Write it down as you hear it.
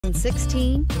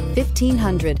2016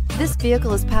 1500. This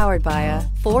vehicle is powered by a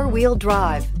 4-wheel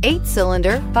drive,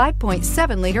 8-cylinder,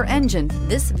 5.7-liter engine.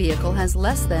 This vehicle has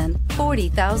less than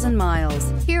 40,000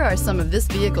 miles. Here are some of this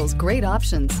vehicle's great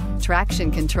options: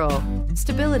 traction control,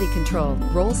 stability control,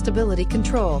 roll stability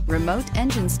control, remote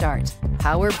engine start,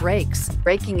 power brakes,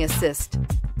 braking assist.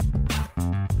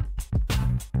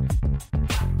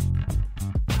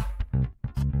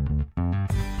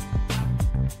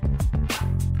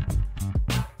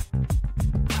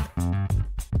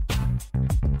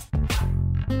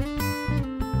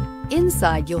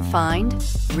 Inside you'll find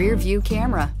rear view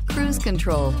camera, cruise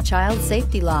control, child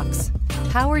safety locks,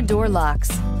 power door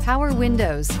locks, power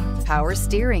windows, power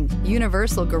steering,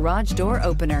 universal garage door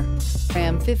opener.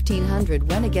 Ram 1500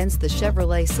 went against the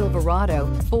Chevrolet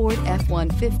Silverado, Ford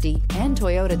F-150, and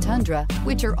Toyota Tundra,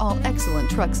 which are all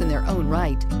excellent trucks in their own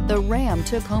right. The Ram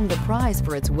took home the prize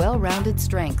for its well-rounded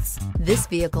strengths. This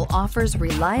vehicle offers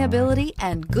reliability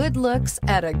and good looks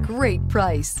at a great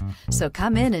price. So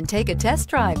come in and take a test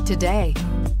drive today.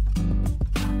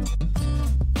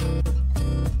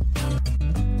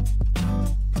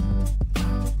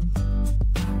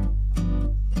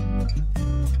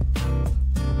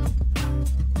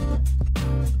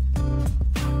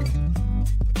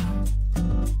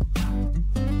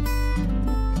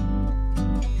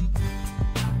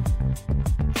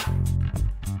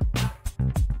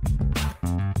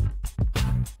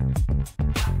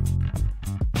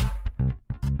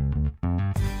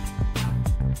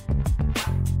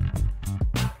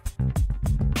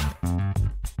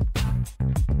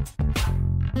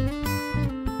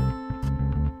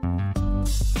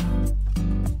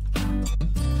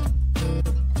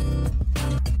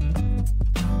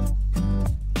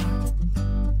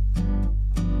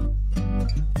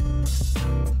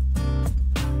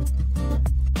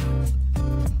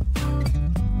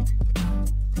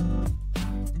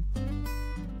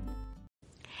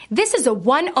 This is a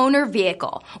one-owner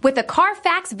vehicle with a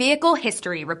Carfax Vehicle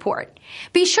History Report.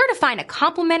 Be sure to find a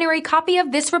complimentary copy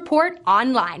of this report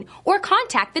online or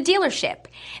contact the dealership.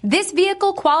 This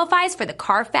vehicle qualifies for the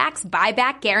Carfax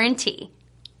Buyback Guarantee.